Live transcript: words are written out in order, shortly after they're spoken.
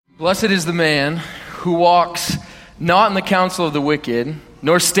Blessed is the man who walks not in the counsel of the wicked,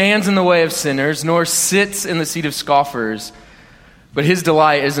 nor stands in the way of sinners, nor sits in the seat of scoffers, but his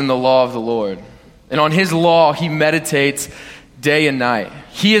delight is in the law of the Lord. And on his law he meditates day and night.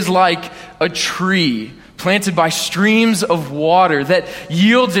 He is like a tree planted by streams of water that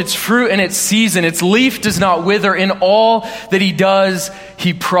yields its fruit in its season. Its leaf does not wither. In all that he does,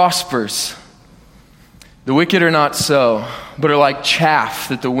 he prospers. The wicked are not so, but are like chaff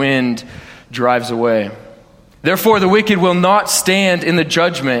that the wind drives away. Therefore, the wicked will not stand in the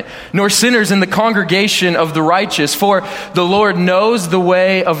judgment, nor sinners in the congregation of the righteous. For the Lord knows the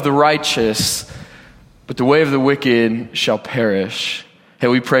way of the righteous, but the way of the wicked shall perish. Hey,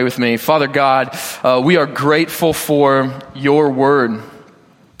 will you pray with me? Father God, we are grateful for your word.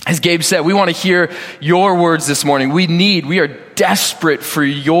 As Gabe said, we want to hear your words this morning. We are desperate for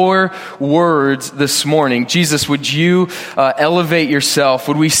your words this morning. Jesus, would you elevate yourself?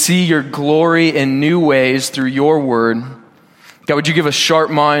 Would we see your glory in new ways through your word? God, would you give us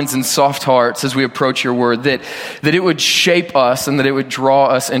sharp minds and soft hearts as we approach your word, that it would shape us and that it would draw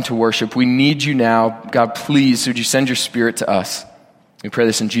us into worship. We need you now. God, please, would you send your spirit to us? We pray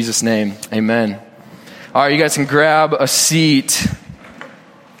this in Jesus' name. Amen. All right, you guys can grab a seat.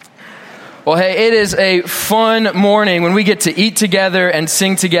 Well, hey, it is a fun morning when we get to eat together and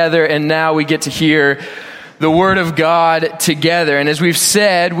sing together, and now we get to hear the Word of God together. And as we've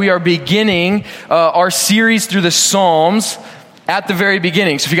said, we are beginning our series through the Psalms at the very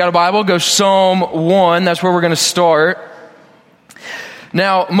beginning. So if you got a Bible, go Psalm 1. That's where we're going to start.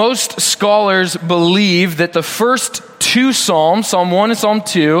 Now, most scholars believe that the first two Psalms, Psalm 1 and Psalm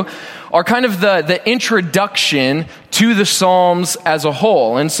 2, are kind of the introduction to the Psalms as a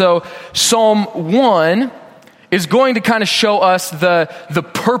whole. And so Psalm 1 is going to kind of show us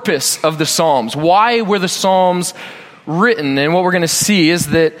the purpose of the Psalms. Why were the Psalms written? And what we're going to see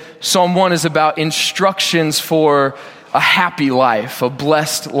is that Psalm 1 is about instructions for a happy life, a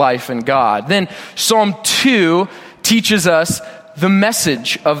blessed life in God. Then Psalm 2 teaches us the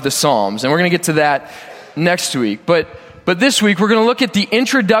message of the Psalms. And we're going to get to that next week. But this week, we're going to look at the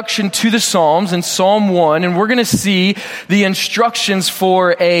introduction to the Psalms in Psalm 1, and we're going to see the instructions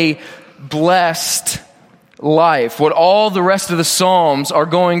for a blessed life, what all the rest of the Psalms are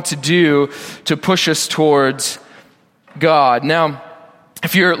going to do to push us towards God. Now,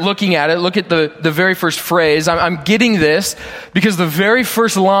 if you're looking at it, look at the very first phrase. I'm getting this because the very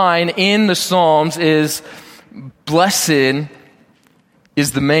first line in the Psalms is, "Blessed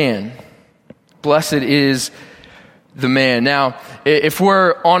is the man." Blessed is the man. Now, if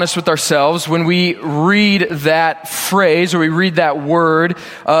we're honest with ourselves, when we read that phrase or we read that word,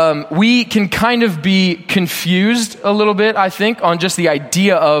 we can kind of be confused a little bit, I think, on just the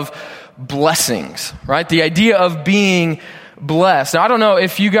idea of blessings, right? The idea of being blessed. Now, I don't know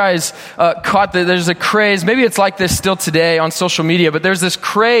if you guys caught that there's a craze, maybe it's like this still today on social media, but there's this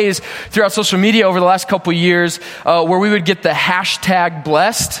craze throughout social media over the last couple years where we would get the hashtag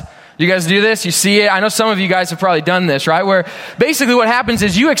blessed. You guys do this? You see it? I know some of you guys have probably done this, right? Where basically what happens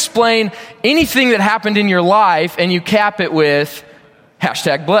is you explain anything that happened in your life and you cap it with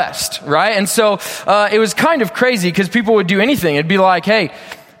hashtag blessed, right? And so it was kind of crazy because people would do anything. It'd be like, hey,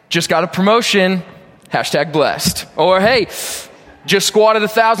 just got a promotion, hashtag blessed. Or, hey, just squatted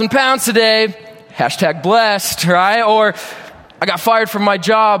 1,000 pounds today, hashtag blessed, right? Or, I got fired from my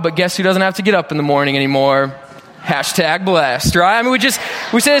job, but guess who doesn't have to get up in the morning anymore? Hashtag blessed, right? I mean, we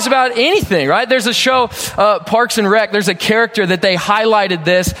say this about anything, right? There's a show, Parks and Rec. There's a character that they highlighted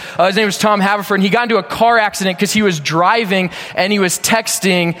this. His name was Tom Haverford, and he got into a car accident because he was driving and he was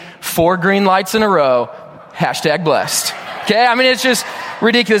texting 4 green lights in a row. Hashtag blessed. Okay, I mean, it's just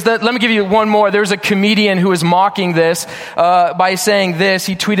ridiculous. Let me give you one more. There was a comedian who was mocking this by saying this.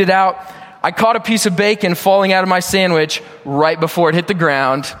 He tweeted out, "I caught a piece of bacon falling out of my sandwich right before it hit the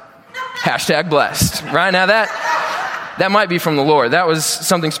ground. Hashtag blessed." Right? Now that might be from the Lord. That was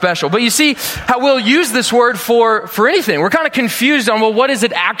something special. But you see how we'll use this word for anything. We're kind of confused on, well, what does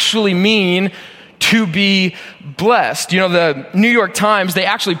it actually mean to be blessed? You know, the New York Times, they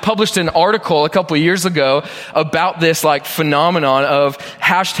actually published an article a couple of years ago about this like phenomenon of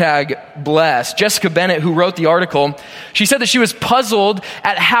hashtag blessed. Jessica Bennett, who wrote the article, she said that she was puzzled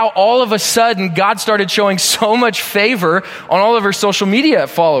at how all of a sudden God started showing so much favor on all of her social media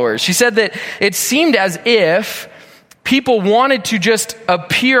followers. She said that it seemed as if people wanted to just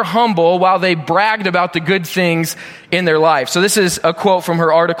appear humble while they bragged about the good things in their life. So this is a quote from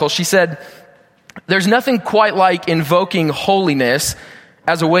her article. She said, "There's nothing quite like invoking holiness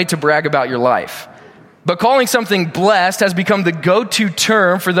as a way to brag about your life. But calling something blessed has become the go-to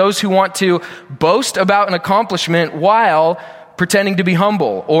term for those who want to boast about an accomplishment while pretending to be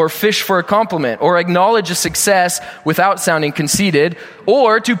humble, or fish for a compliment, or acknowledge a success without sounding conceited,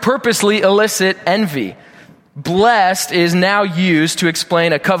 or to purposely elicit envy. Blessed is now used to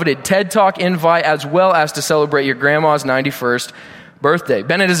explain a coveted TED Talk invite as well as to celebrate your grandma's 91st birthday.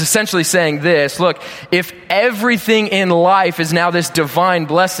 Bennett is essentially saying this: look, if everything in life is now this divine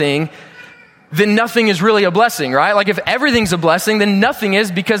blessing, then nothing is really a blessing, right? Like if everything's a blessing, then nothing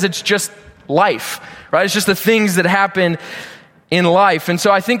is, because it's just life, right? It's just the things that happen in life. And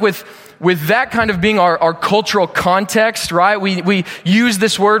so I think with that kind of being our cultural context, right? We use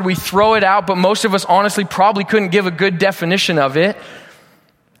this word, we throw it out, but most of us honestly probably couldn't give a good definition of it.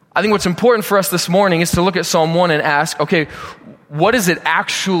 I think what's important for us this morning is to look at Psalm 1 and ask, okay, what does it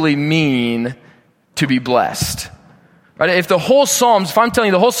actually mean to be blessed? Right? If I'm telling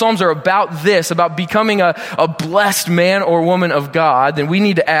you the whole Psalms are about this, about becoming a blessed man or woman of God, then we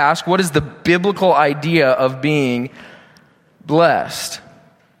need to ask, what is the biblical idea of being blessed?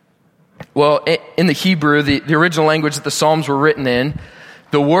 Well, in the Hebrew, the original language that the Psalms were written in,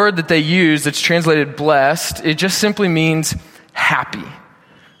 the word that they use that's translated blessed, it just simply means happy.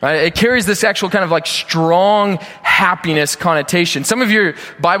 Right? It carries this actual kind of like strong happiness connotation. Some of your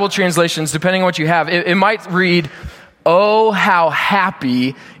Bible translations, depending on what you have, it might read, "Oh, how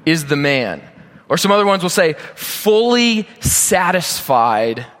happy is the man." Or some other ones will say, "Fully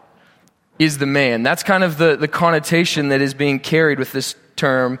satisfied is the man." That's kind of the connotation that is being carried with this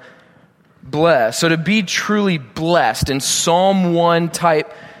term blessed. So to be truly blessed in Psalm 1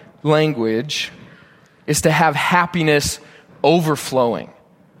 type language is to have happiness overflowing.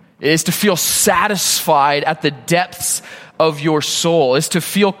 It is to feel satisfied at the depths of your soul. It is to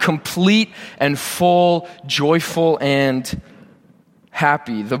feel complete and full, joyful and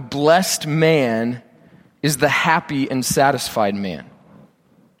happy. The blessed man is the happy and satisfied man.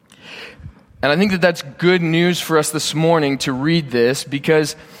 And I think that that's good news for us this morning to read this,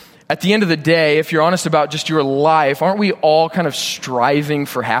 because at the end of the day, if you're honest about just your life, aren't we all kind of striving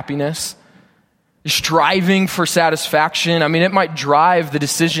for happiness? Striving for satisfaction? I mean, it might drive the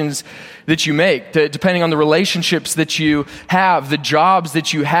decisions that you make, depending on the relationships that you have, the jobs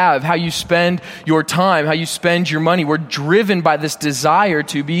that you have, how you spend your time, how you spend your money. We're driven by this desire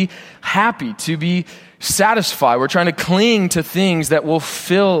to be happy, to be satisfied. We're trying to cling to things that will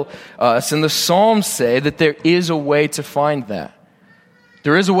fill us. And the Psalms say that there is a way to find that.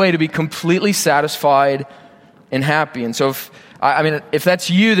 There is a way to be completely satisfied and happy. And so if that's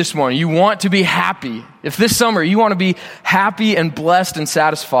you this morning, you want to be happy. If this summer you want to be happy and blessed and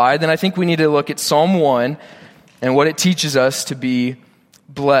satisfied, then I think we need to look at Psalm 1 and what it teaches us to be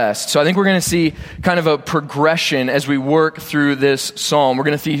blessed. So I think we're going to see kind of a progression as we work through this psalm. We're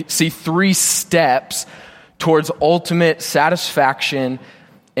going to see 3 steps towards ultimate satisfaction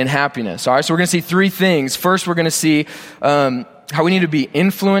and happiness. All right, so we're going to see 3 things. First, we're going to see how we need to be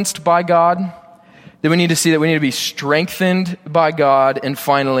influenced by God. Then we need to see that we need to be strengthened by God. And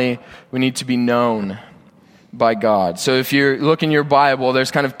finally, we need to be known by God. So if you look in your Bible, there's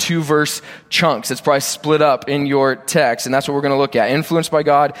kind of 2 verse chunks. It's probably split up in your text. And that's what we're going to look at. Influenced by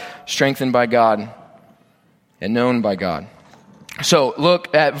God, strengthened by God, and known by God. So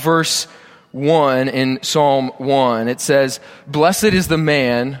look at verse 1 in Psalm 1. It says, "Blessed is the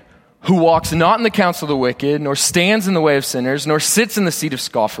man who walks not in the counsel of the wicked, nor stands in the way of sinners, nor sits in the seat of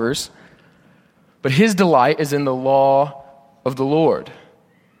scoffers. But his delight is in the law of the Lord.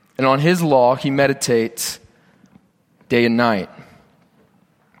 And on his law he meditates day and night."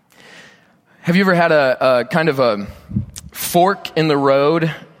 Have you ever had a kind of a fork in the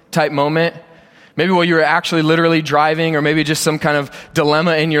road type moment? Maybe while you were actually literally driving, or maybe just some kind of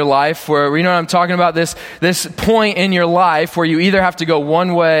dilemma in your life where, you know what I'm talking about, this point in your life where you either have to go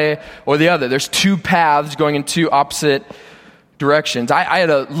one way or the other. There's 2 paths going in 2 opposite directions. I had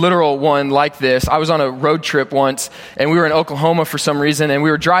a literal one like this. I was on a road trip once, and we were in Oklahoma for some reason, and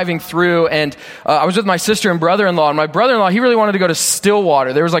we were driving through, and I was with my sister and brother-in-law, and my brother-in-law, he really wanted to go to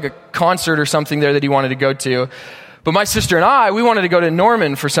Stillwater. There was like a concert or something there that he wanted to go to. But my sister and we wanted to go to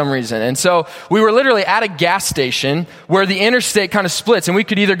Norman for some reason. And so we were literally at a gas station where the interstate kind of splits, and we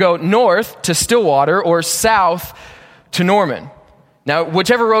could either go north to Stillwater or south to Norman. Now,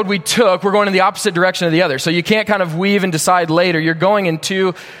 whichever road we took, we're going in the opposite direction of the other. So you can't kind of weave and decide later. You're going in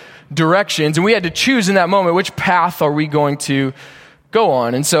 2 directions. And we had to choose in that moment, which path are we going to go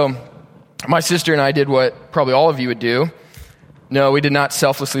on? And so my sister and I did what probably all of you would do. No, we did not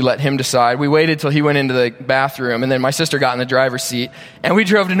selflessly let him decide. We waited till he went into the bathroom, and then my sister got in the driver's seat, and we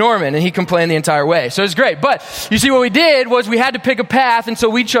drove to Norman, and he complained the entire way. So it was great. But you see, what we did was we had to pick a path, and so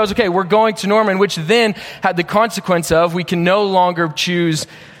we chose, okay, we're going to Norman, which then had the consequence of we can no longer choose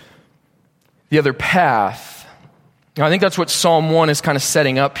the other path. Now, I think that's what Psalm 1 is kind of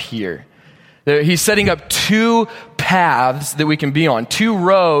setting up here. He's setting up two paths that we can be on, two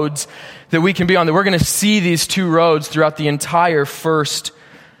roads that we can be on, that we're going to see these two roads throughout the entire first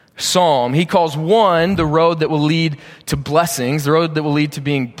psalm. He calls one the road that will lead to blessings, the road that will lead to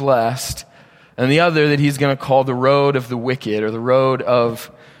being blessed, and the other that he's going to call the road of the wicked, or the road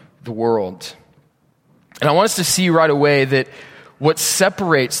of the world. And I want us to see right away that what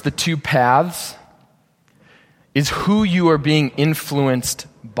separates the two paths is who you are being influenced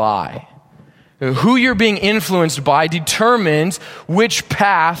by. Who you're being influenced by determines which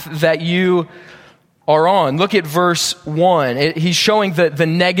path that you are on. Look at verse 1. He's showing the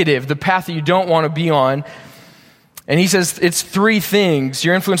negative, the path that you don't want to be on. And he says it's three things.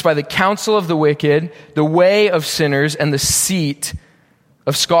 You're influenced by the counsel of the wicked, the way of sinners, and the seat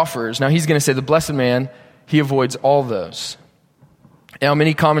of scoffers. Now he's going to say the blessed man, he avoids all those. Now,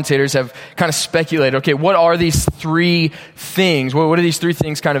 many commentators have kind of speculated, okay, what are these three things? What do these three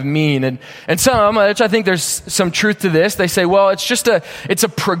things kind of mean? And some, which I think there's some truth to this, they say, well, it's a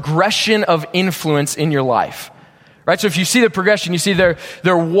progression of influence in your life, right? So if you see the progression, you see they're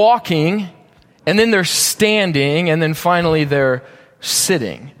walking, and then they're standing, and then finally they're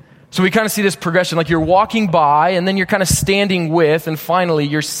sitting. So we kind of see this progression, like you're walking by, and then you're kind of standing with, and finally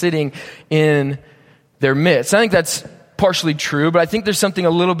you're sitting in their midst. I think that's partially true, but I think there's something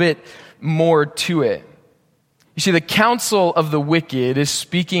a little bit more to it. You see, the counsel of the wicked is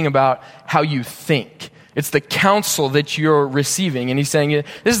speaking about how you think. It's the counsel that you're receiving. And he's saying,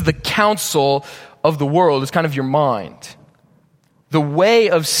 this is the counsel of the world. It's kind of your mind. The way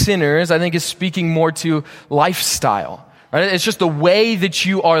of sinners, I think, is speaking more to lifestyle. Right? It's just the way that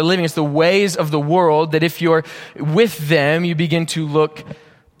you are living. It's the ways of the world that if you're with them, you begin to look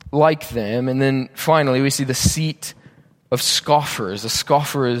like them. And then finally, we see the seat of scoffers. A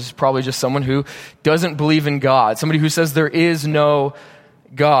scoffer is probably just someone who doesn't believe in God, somebody who says there is no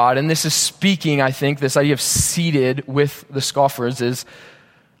God. And this is speaking, I think, this idea of seated with the scoffers is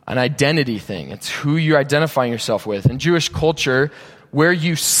an identity thing. It's who you're identifying yourself with. In Jewish culture, where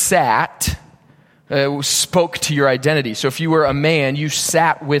you sat spoke to your identity. So if you were a man, you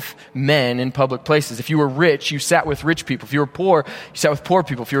sat with men in public places. If you were rich, you sat with rich people. If you were poor, you sat with poor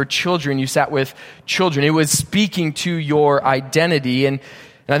people. If you were children, you sat with children. It was speaking to your identity. And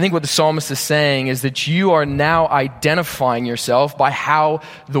I think what the psalmist is saying is that you are now identifying yourself by how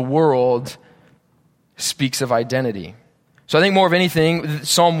the world speaks of identity. So I think more of anything,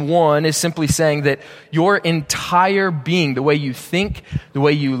 Psalm 1 is simply saying that your entire being, the way you think, the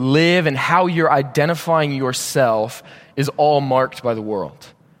way you live, and how you're identifying yourself is all marked by the world.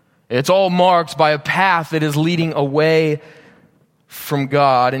 It's all marked by a path that is leading away from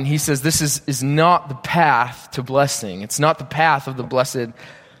God. And he says this is not the path to blessing. It's not the path of the blessed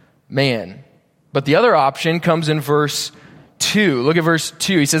man. But the other option comes in verse 2. Look at verse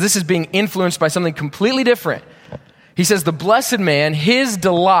 2. He says this is being influenced by something completely different. He says, the blessed man, his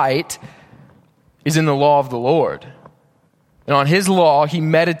delight is in the law of the Lord. And on his law, he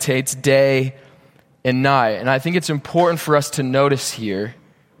meditates day and night. And I think it's important for us to notice here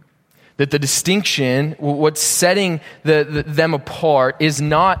that the distinction, what's setting them apart, is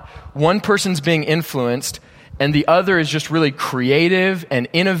not one person's being influenced and the other is just really creative and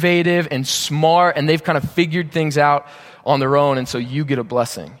innovative and smart, and they've kind of figured things out on their own, and so you get a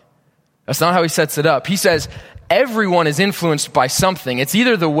blessing. That's not how he sets it up. He says, everyone is influenced by something. It's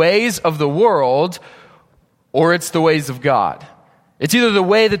either the ways of the world or it's the ways of God. It's either the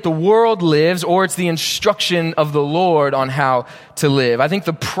way that the world lives or it's the instruction of the Lord on how to live. I think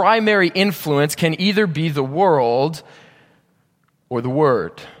the primary influence can either be the world or the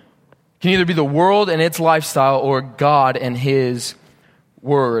Word. It can either be the world and its lifestyle or God and His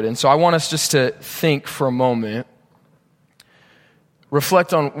Word. And so I want us just to think for a moment,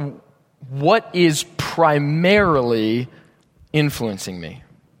 reflect on what is primarily influencing me.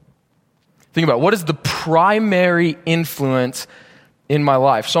 Think about what is the primary influence in my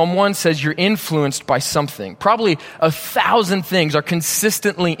life. Psalm 1 says you're influenced by something. Probably 1,000 things are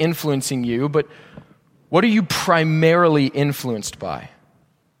consistently influencing you, but what are you primarily influenced by?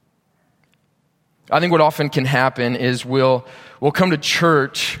 I think what often can happen is we'll come to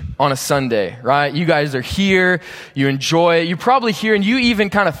church on a Sunday, right? You guys are here, you enjoy it, you're probably here and you even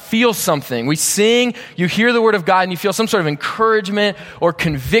kind of feel something. We sing, you hear the word of God and you feel some sort of encouragement or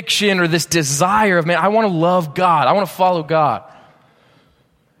conviction or this desire of, man, I want to love God, I want to follow God.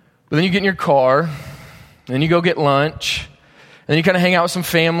 But then you get in your car, and then you go get lunch, and then you kind of hang out with some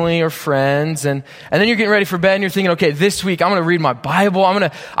family or friends, and then you're getting ready for bed and you're thinking, okay, this week I'm going to read my Bible,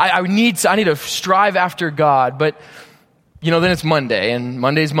 I need to strive after God, but then it's Monday, and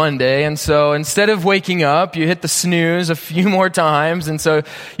Monday's Monday, and so instead of waking up, you hit the snooze a few more times, and so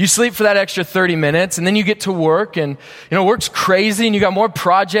you sleep for that extra 30 minutes, and then you get to work, and, work's crazy, and you got more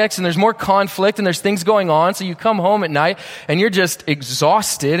projects, and there's more conflict, and there's things going on, so you come home at night, and you're just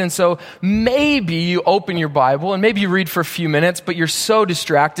exhausted, and so maybe you open your Bible, and maybe you read for a few minutes, but you're so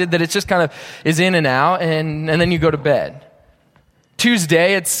distracted that it just kind of is in and out, and then you go to bed.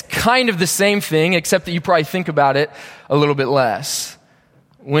 Tuesday, it's kind of the same thing, except that you probably think about it a little bit less.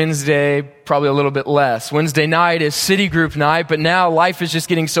 Wednesday, probably a little bit less. Wednesday night is city group night, but now life is just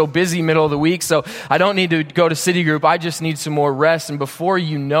getting so busy middle of the week, so I don't need to go to city group. I just need some more rest, and before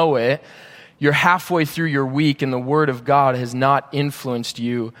you know it, you're halfway through your week, and the Word of God has not influenced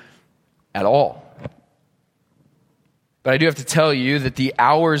you at all. But I do have to tell you that the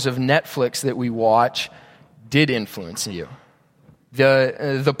hours of Netflix that we watch did influence you.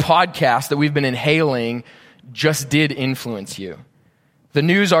 The podcast that we've been inhaling just did influence you. The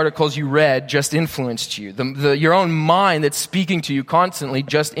news articles you read just influenced you. Your own mind that's speaking to you constantly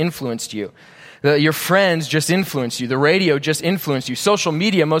just influenced you. Your friends just influenced you. The radio just influenced you. Social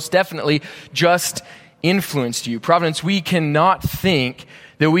media most definitely just influenced you. Providence, we cannot think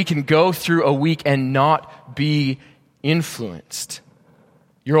that we can go through a week and not be influenced.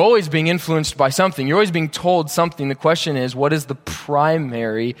 You're always being influenced by something. You're always being told something. The question is, what is the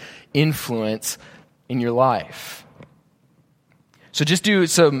primary influence in your life? So just do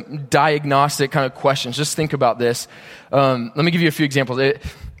some diagnostic kind of questions. Just think about this. Let me give you a few examples.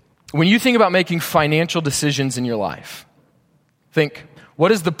 When you think about making financial decisions in your life, think,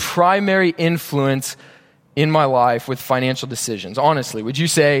 what is the primary influence in my life with financial decisions? Honestly, would you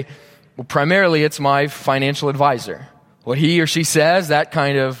say, well, primarily it's my financial advisor? What he or she says, that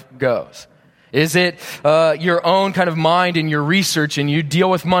kind of goes. Is it your own kind of mind and your research and you deal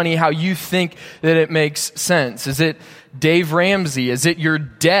with money how you think that it makes sense? Is it Dave Ramsey? Is it your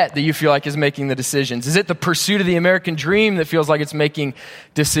debt that you feel like is making the decisions? Is it the pursuit of the American dream that feels like it's making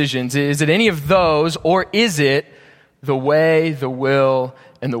decisions? Is it any of those, or is it the way, the will,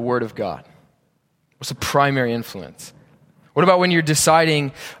 and the Word of God? What's the primary influence? What about when you're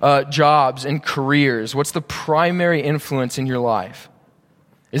deciding jobs and careers? What's the primary influence in your life?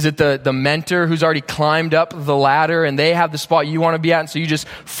 Is it the mentor who's already climbed up the ladder and they have the spot you want to be at, and so you just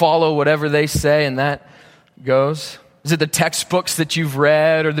follow whatever they say and that goes? Is it the textbooks that you've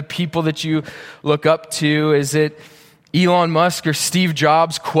read or the people that you look up to? Is it Elon Musk or Steve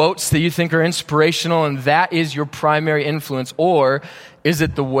Jobs quotes that you think are inspirational and that is your primary influence? Or is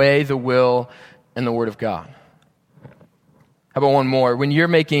it the way, the will, and the Word of God? How about one more? When you're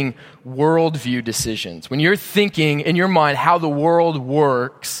making worldview decisions, when you're thinking in your mind how the world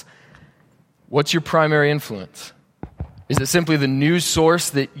works, what's your primary influence? Is it simply the news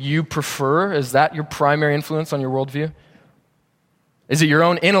source that you prefer? Is that your primary influence on your worldview? Is it your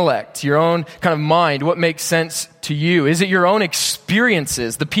own intellect, your own kind of mind, what makes sense to you? Is it your own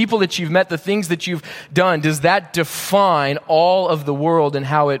experiences, the people that you've met, the things that you've done? Does that define all of the world and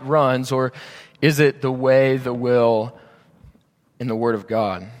how it runs? Or is it the way, the will, in the Word of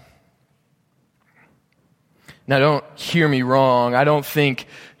God? Now, don't hear me wrong. I don't think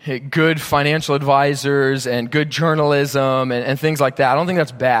good financial advisors and good journalism and things like that, I don't think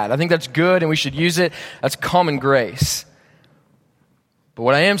that's bad. I think that's good and we should use it. That's common grace. But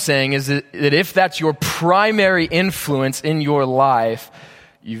what I am saying is that if that's your primary influence in your life,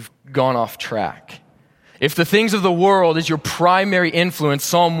 you've gone off track. If the things of the world is your primary influence,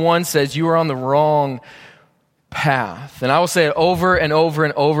 Psalm 1 says you are on the wrong path. And I will say it over and over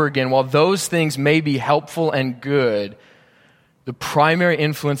and over again. While those things may be helpful and good, the primary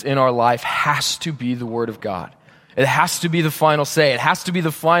influence in our life has to be the Word of God. It has to be the final say. It has to be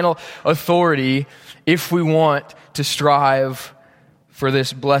the final authority if we want to strive for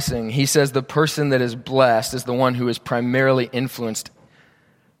this blessing. He says the person that is blessed is the one who is primarily influenced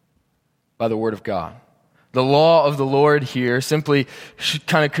by the Word of God. The law of the Lord here simply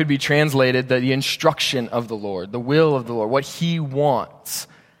kind of could be translated the instruction of the Lord, the will of the Lord, what He wants.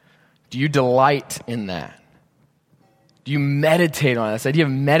 Do you delight in that? Do you meditate on it? This idea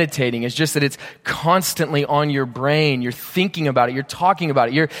of meditating is just that it's constantly on your brain. You're thinking about it. You're talking about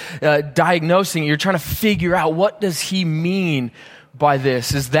it. You're diagnosing it. You're trying to figure out, what does He mean by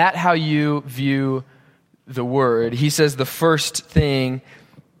this? Is that how you view the Word? He says the first thing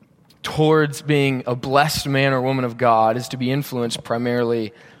towards being a blessed man or woman of God is to be influenced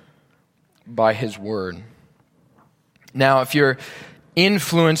primarily by His Word. Now, if you're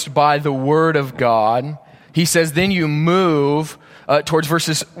influenced by the Word of God, he says then you move towards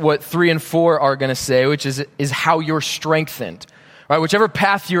verses what 3 and 4 are going to say, which is how you're strengthened. Right? Whichever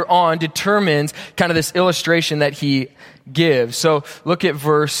path you're on determines kind of this illustration that he gives. So look at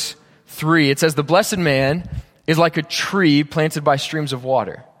verse 3. It says, the blessed man is like a tree planted by streams of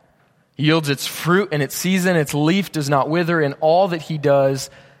water. He yields its fruit in its season. Its leaf does not wither. In all that he does,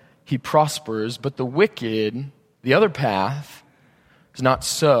 he prospers. But the wicked, the other path, is not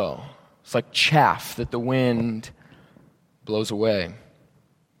so. It's like chaff that the wind blows away.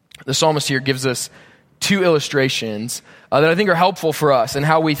 The psalmist here gives us two illustrations that I think are helpful for us and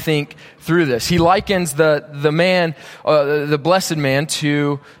how we think through this. He likens the blessed man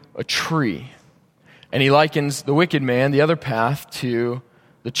to a tree. And he likens the wicked man, the other path, to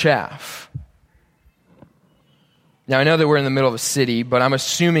the chaff. Now, I know that we're in the middle of a city, but I'm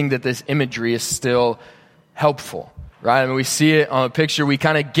assuming that this imagery is still helpful, right? I mean, we see it on the picture. We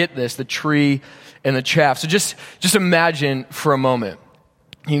kind of get this, the tree and the chaff. So just imagine for a moment.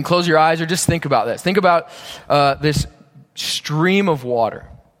 You can close your eyes or just think about this. Think about this stream of water.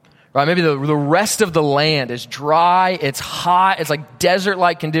 Right? Maybe the rest of the land is dry, it's hot, it's like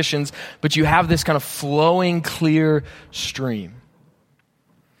desert-like conditions, but you have this kind of flowing, clear stream.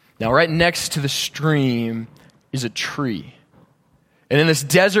 Now, right next to the stream is a tree. And in this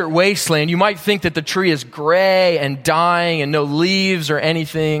desert wasteland, you might think that the tree is gray and dying and no leaves or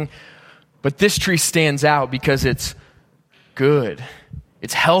anything, but this tree stands out because it's good.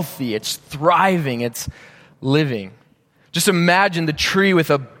 It's healthy, it's thriving, it's living. Just imagine the tree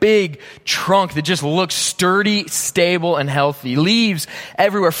with a big trunk that just looks sturdy, stable, and healthy. Leaves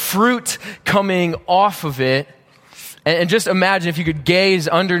everywhere, fruit coming off of it. And just imagine if you could gaze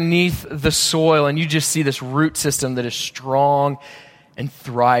underneath the soil and you just see this root system that is strong and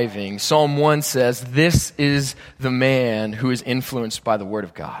thriving. Psalm 1 says, this is the man who is influenced by the word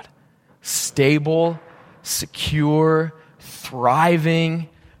of God. Stable, secure, thriving,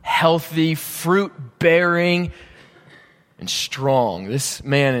 healthy, fruit-bearing, and strong. This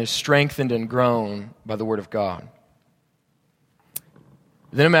man is strengthened and grown by the word of God.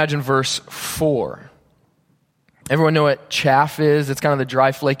 Then imagine verse 4. Everyone know what chaff is? It's kind of the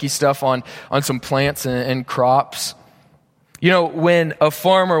dry, flaky stuff on some plants and crops. You know, when a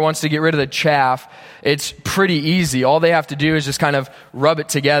farmer wants to get rid of the chaff, it's pretty easy. All they have to do is just kind of rub it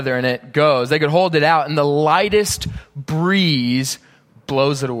together and it goes. They could hold it out and the lightest breeze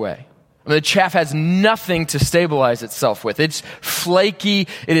blows it away. I mean, the chaff has nothing to stabilize itself with. It's flaky,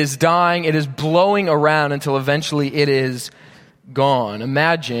 it is dying, it is blowing around until eventually it is gone.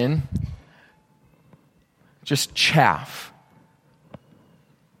 Imagine just chaff.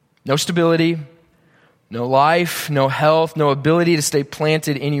 No stability, no life, no health, no ability to stay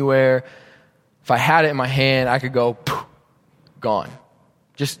planted anywhere. If I had it in my hand, I could go, poof, gone.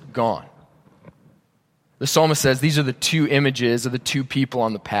 Just gone. The psalmist says these are the two images of the two people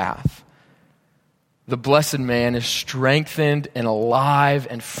on the path. The blessed man is strengthened and alive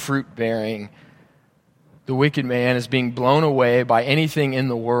and fruit-bearing. The wicked man is being blown away by anything in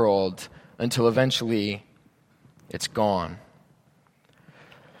the world until eventually it's gone.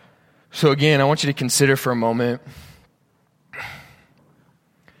 So again, I want you to consider for a moment,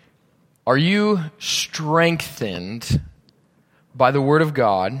 are you strengthened by the word of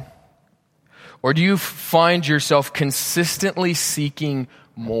God, or do you find yourself consistently seeking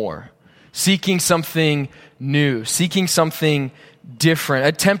more, seeking something new, seeking something different,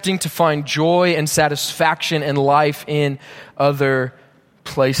 attempting to find joy and satisfaction and life in other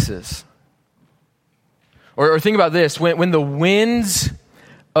places? Or think about this, when the winds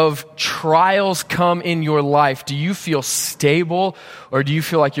of trials come in your life, do you feel stable or do you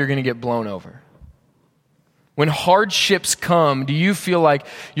feel like you're going to get blown over? When hardships come, do you feel like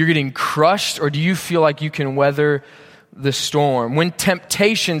you're getting crushed or do you feel like you can weather the storm? When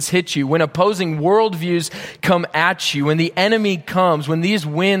temptations hit you, when opposing worldviews come at you, when the enemy comes, when these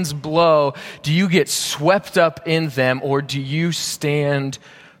winds blow, do you get swept up in them or do you stand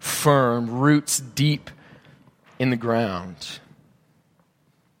firm, roots deep in the ground?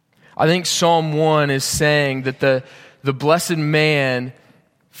 I think Psalm 1 is saying that the blessed man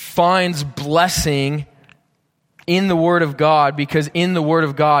finds blessing in the Word of God because in the Word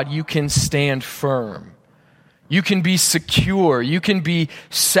of God you can stand firm. You can be secure. You can be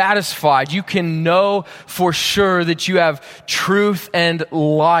satisfied. You can know for sure that you have truth and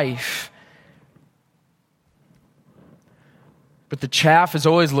life. But the chaff is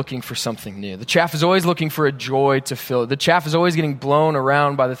always looking for something new. The chaff is always looking for a joy to fill it. The chaff is always getting blown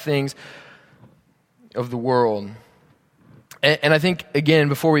around by the things of the world. And I think, again,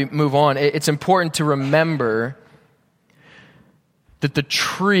 before we move on, it's important to remember that the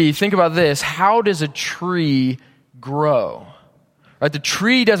tree, think about this, how does a tree grow? Right? The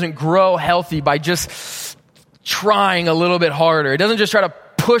tree doesn't grow healthy by just trying a little bit harder. It doesn't just try to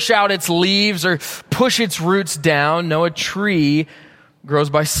push out its leaves or push its roots down. No, a tree grows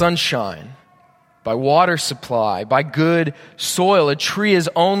by sunshine, by water supply, by good soil. A tree is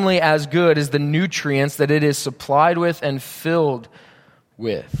only as good as the nutrients that it is supplied with and filled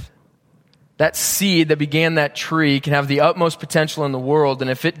with. That seed that began that tree can have the utmost potential in the world, and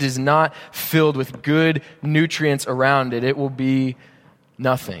if it is not filled with good nutrients around it, it will be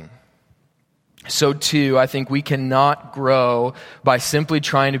nothing. So too, I think we cannot grow by simply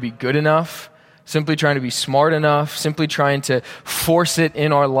trying to be good enough, simply trying to be smart enough, simply trying to force it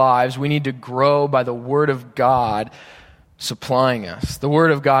in our lives. We need to grow by the Word of God supplying us, the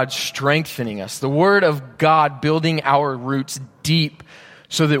Word of God strengthening us, the Word of God building our roots deep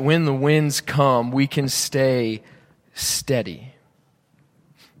so that when the winds come, we can stay steady.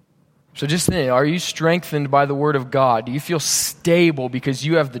 So just think, are you strengthened by the Word of God? Do you feel stable because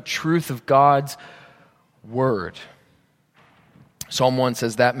you have the truth of God's Word? Psalm 1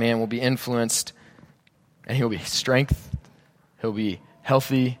 says that man will be influenced and he'll be strengthened, he'll be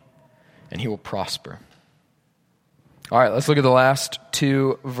healthy, and he will prosper. All right, let's look at the last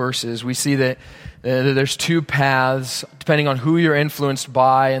two verses. We see that there's two paths depending on who you're influenced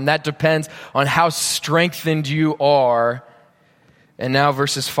by, and that depends on how strengthened you are. And now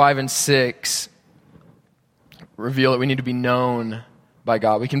verses 5 and 6 reveal that we need to be known by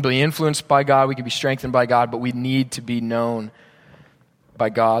God. We can be influenced by God, we can be strengthened by God, but we need to be known by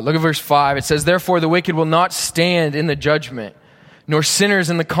God. Look at verse 5. It says, "Therefore the wicked will not stand in the judgment, nor sinners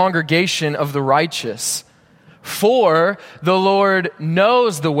in the congregation of the righteous. For the Lord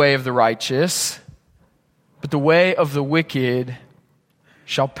knows the way of the righteous, but the way of the wicked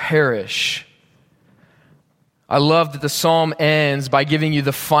shall perish." I love that the psalm ends by giving you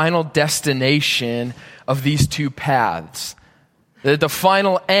the final destination of these two paths. That the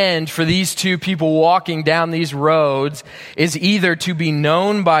final end for these two people walking down these roads is either to be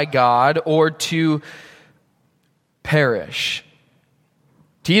known by God or to perish.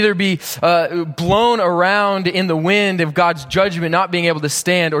 To either be blown around in the wind of God's judgment, not being able to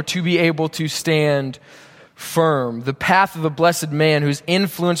stand, or to be able to stand firm. The path of the blessed man who's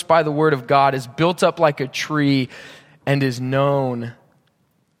influenced by the Word of God is built up like a tree and is known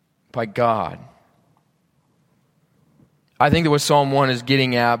by God. I think that what Psalm 1 is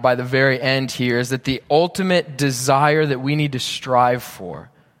getting at by the very end here is that the ultimate desire that we need to strive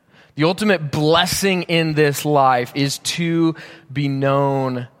for, the ultimate blessing in this life, is to be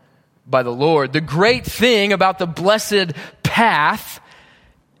known by the Lord. The great thing about the blessed path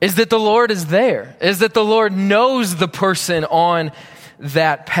is that the Lord is there, is that the Lord knows the person on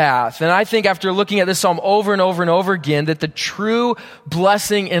that path. And I think after looking at this psalm over and over and over again, that the true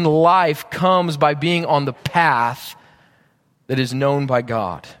blessing in life comes by being on the path that is known by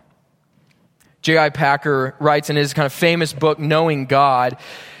God. J.I. Packer writes in his kind of famous book, Knowing God,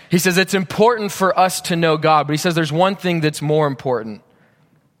 he says it's important for us to know God, but he says there's one thing that's more important.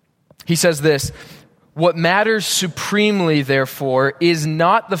 He says this: "What matters supremely, therefore, is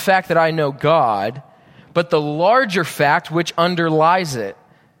not the fact that I know God, but the larger fact which underlies it,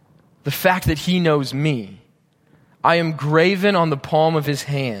 the fact that he knows me. I am graven on the palm of his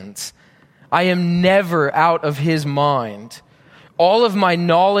hands. I am never out of his mind. All of my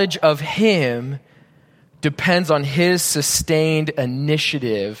knowledge of him depends on his sustained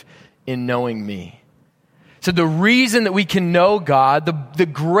initiative in knowing me." So the reason that we can know God, the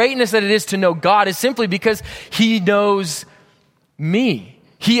greatness that it is to know God, is simply because he knows me.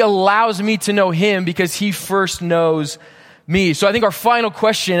 He allows me to know him because he first knows me. So I think our final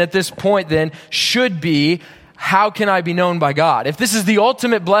question at this point then should be, how can I be known by God? If this is the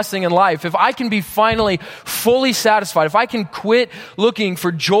ultimate blessing in life, if I can be finally fully satisfied, if I can quit looking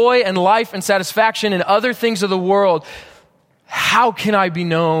for joy and life and satisfaction in other things of the world, how can I be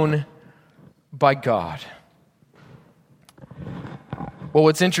known by God? Well,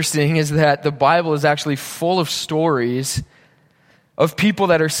 what's interesting is that the Bible is actually full of stories of people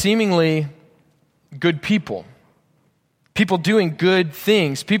that are seemingly good people. People doing good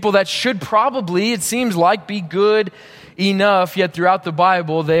things. People that should probably, it seems like, be good enough, yet throughout the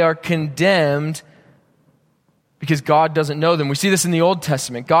Bible they are condemned because God doesn't know them. We see this in the Old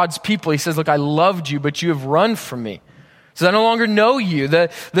Testament. God's people, he says, "Look, I loved you, but you have run from me. So I no longer know you." The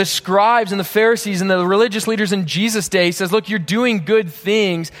scribes and the Pharisees and the religious leaders in Jesus' day, he says, "Look, you're doing good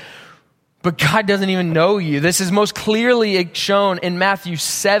things, but God doesn't even know you." This is most clearly shown in Matthew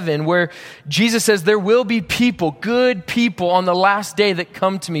 7, where Jesus says there will be people, good people on the last day that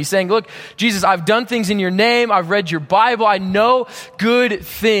come to me saying, "Look, Jesus, I've done things in your name. I've read your Bible. I know good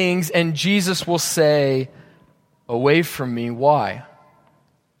things." And Jesus will say, "Away from me, why?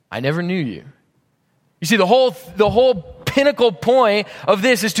 I never knew you. You see, the whole pinnacle point of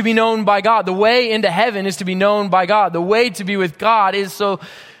this is to be known by God. The way into heaven is to be known by God. The way to be with God is so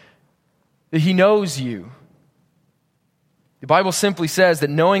that he knows you. The Bible simply says that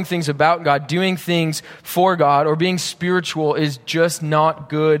knowing things about God, doing things for God, or being spiritual is just not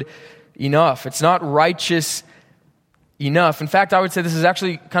good enough. It's not righteous enough. In fact, I would say this is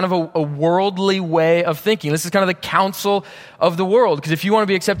actually kind of a worldly way of thinking. This is kind of the counsel of the world. Because if you want to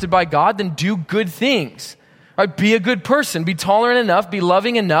be accepted by God, then do good things. Right? Be a good person. Be tolerant enough. Be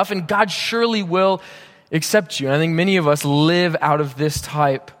loving enough. And God surely will accept you. And I think many of us live out of this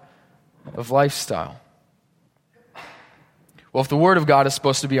type of lifestyle. Well, if the Word of God is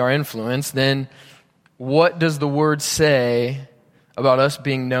supposed to be our influence, then what does the Word say about us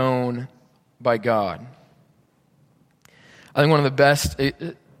being known by God? I think one of the best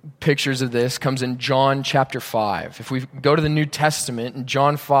pictures of this comes in John chapter 5. If we go to the New Testament, in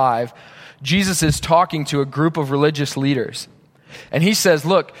John 5, Jesus is talking to a group of religious leaders. And he says,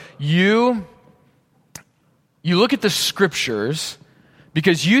 look, you look at the Scriptures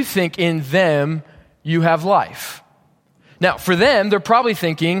because you think in them you have life. Now, for them, they're probably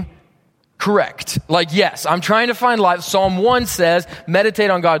thinking, correct. Like, yes, I'm trying to find life. Psalm 1 says,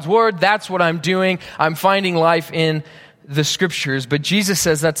 meditate on God's word. That's what I'm doing. I'm finding life in the Scriptures. But Jesus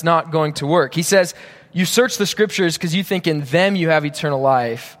says that's not going to work. He says, you search the Scriptures because you think in them you have eternal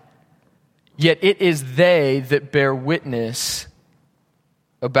life. Yet it is they that bear witness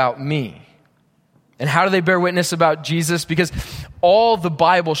about me. And how do they bear witness about Jesus? Because all the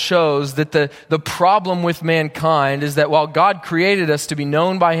Bible shows that the problem with mankind is that while God created us to be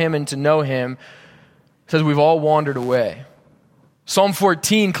known by him and to know him, it says we've all wandered away. Psalm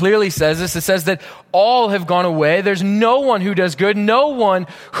 14 clearly says this. It says that all have gone away. There's no one who does good, no one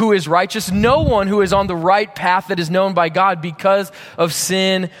who is righteous, no one who is on the right path that is known by God because of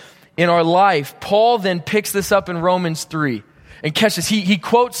sin in our life. Paul then picks this up in Romans 3. And catch this, he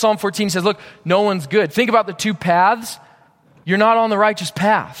quotes Psalm 14 and says, look, no one's good. Think about the two paths. You're not on the righteous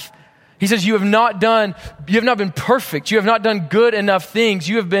path. He says you have not been perfect. You have not done good enough things.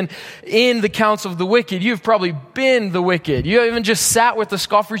 You have been in the counsel of the wicked. You've probably been the wicked. You haven't just sat with the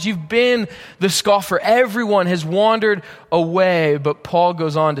scoffers. You've been the scoffer. Everyone has wandered away. But Paul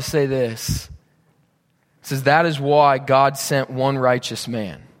goes on to say this. He says that is why God sent one righteous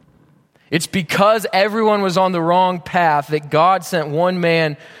man. It's because everyone was on the wrong path that God sent one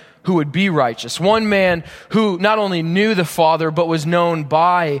man who would be righteous. One man who not only knew the Father, but was known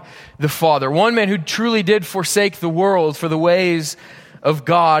by the Father. One man who truly did forsake the world for the ways of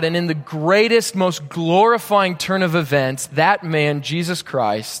God. And in the greatest, most glorifying turn of events, that man, Jesus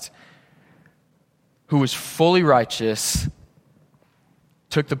Christ, who was fully righteous,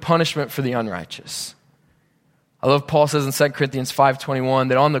 took the punishment for the unrighteous. I love Paul says in 2 Corinthians 5:21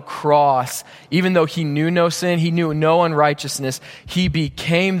 that on the cross, even though he knew no sin, he knew no unrighteousness, he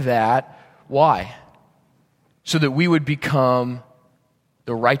became that. Why? So that we would become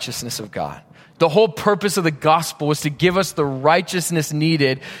the righteousness of God. The whole purpose of the gospel was to give us the righteousness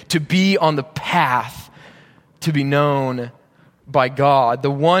needed to be on the path to be known by God. The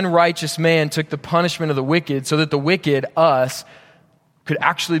one righteous man took the punishment of the wicked so that the wicked, us, could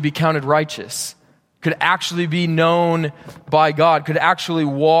actually be counted righteous, could actually be known by God, could actually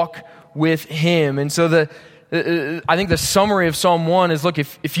walk with him. And so I think the summary of Psalm 1 is, look,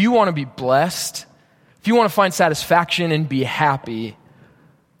 if you want to be blessed, if you want to find satisfaction and be happy,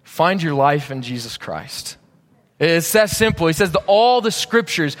 find your life in Jesus Christ. It's that simple. He says that all the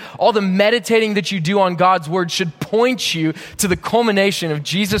Scriptures, all the meditating that you do on God's word should point you to the culmination of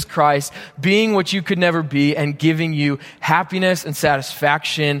Jesus Christ being what you could never be and giving you happiness and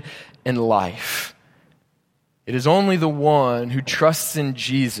satisfaction in life. It is only the one who trusts in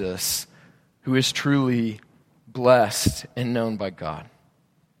Jesus who is truly blessed and known by God.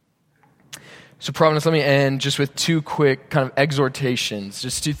 So Providence, let me end just with two quick kind of exhortations,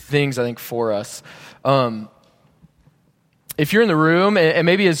 just two things I think for us. If you're in the room, and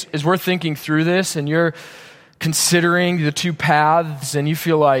maybe as we're thinking through this and you're considering the two paths and you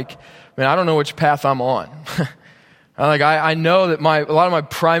feel like, man, I don't know which path I'm on. I know that a lot of my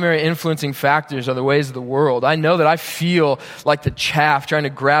primary influencing factors are the ways of the world. I know that I feel like the chaff trying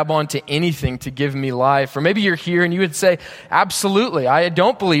to grab onto anything to give me life. Or maybe you're here and you would say, absolutely, I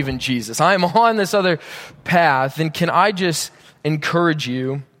don't believe in Jesus. I'm on this other path. And can I just encourage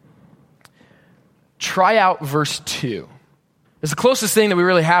you, try out verse 2. It's the closest thing that we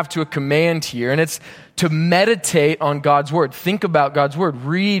really have to a command here, and it's to meditate on God's word. Think about God's word.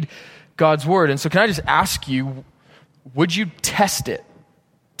 Read God's word. And so can I just ask you, would you test it?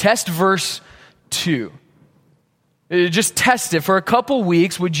 Test verse 2. Just test it. For a couple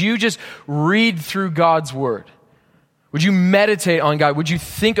weeks, would you just read through God's word? Would you meditate on God? Would you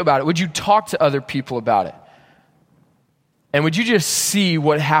think about it? Would you talk to other people about it? And would you just see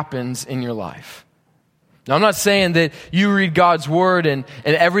what happens in your life? Now, I'm not saying that you read God's word and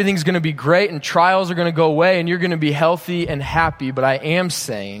everything's going to be great and trials are going to go away and you're going to be healthy and happy, but I am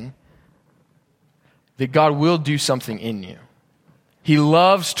saying that God will do something in you. He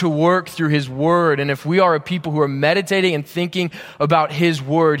loves to work through his word, and if we are a people who are meditating and thinking about his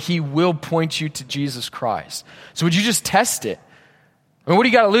word, he will point you to Jesus Christ. So would you just test it? I mean, what do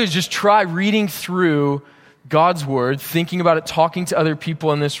you got to lose? Just try reading through God's word, thinking about it, talking to other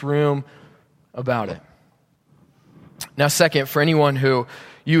people in this room about it. Now, second, for anyone who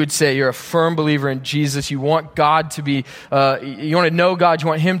you would say you're a firm believer in Jesus, you want God to be, you want to know God, you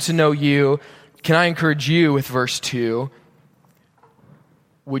want him to know you, can I encourage you with verse 2?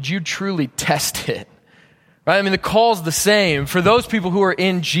 Would you truly test it? Right? I mean, the call's the same. For those people who are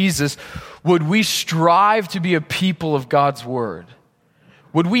in Jesus, would we strive to be a people of God's word?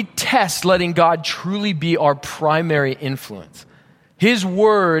 Would we test letting God truly be our primary influence? His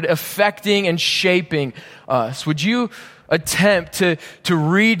word affecting and shaping us. Would you attempt to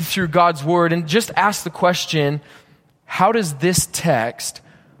read through God's word and just ask the question, how does this text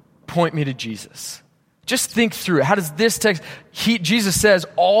point me to Jesus? Just think through it. How does this text, Jesus says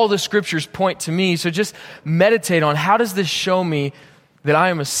all the scriptures point to me, so just meditate on how does this show me that I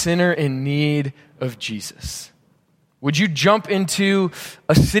am a sinner in need of Jesus? Would you jump into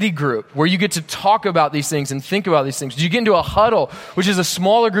a city group where you get to talk about these things and think about these things? Would you get into a huddle, which is a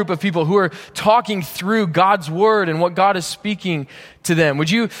smaller group of people who are talking through God's word and what God is speaking to them? Would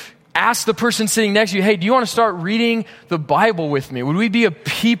you ask the person sitting next to you, hey, do you want to start reading the Bible with me? Would we be a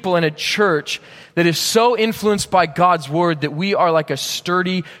people in a church that is so influenced by God's word that we are like a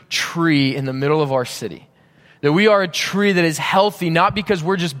sturdy tree in the middle of our city? That we are a tree that is healthy, not because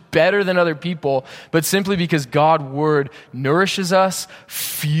we're just better than other people, but simply because God's word nourishes us,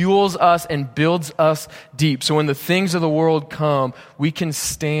 fuels us, and builds us deep. So when the things of the world come, we can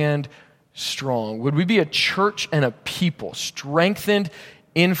stand strong. Would we be a church and a people strengthened,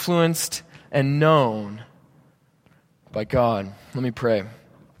 influenced, and known by God? Let me pray.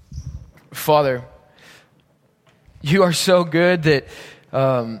 Father, you are so good that,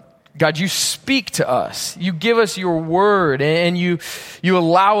 God, you speak to us. You give us your word and you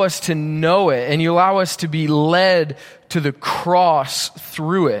allow us to know it and you allow us to be led to the cross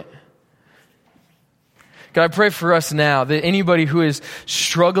through it. God, I pray for us now that anybody who is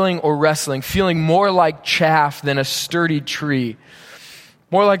struggling or wrestling, feeling more like chaff than a sturdy tree,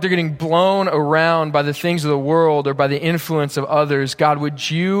 more like they're getting blown around by the things of the world or by the influence of others, God, would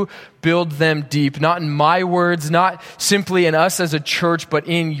you build them deep, not in my words, not simply in us as a church, but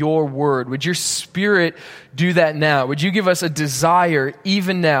in your word? Would your spirit do that now? Would you give us a desire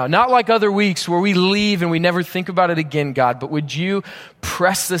even now? Not like other weeks where we leave and we never think about it again, God, but would you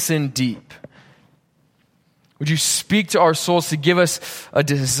press this in deep? Would you speak to our souls to give us a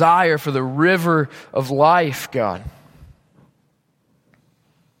desire for the river of life, God?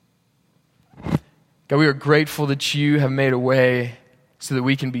 God, we are grateful that you have made a way so that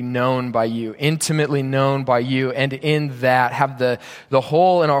we can be known by you, intimately known by you, and in that have the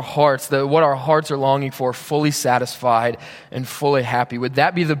hole in our hearts, what our hearts are longing for, fully satisfied and fully happy. Would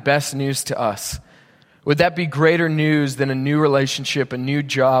that be the best news to us? Would that be greater news than a new relationship, a new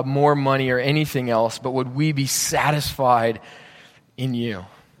job, more money, or anything else? But would we be satisfied in you?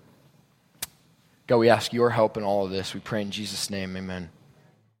 God, we ask your help in all of this. We pray in Jesus' name, amen.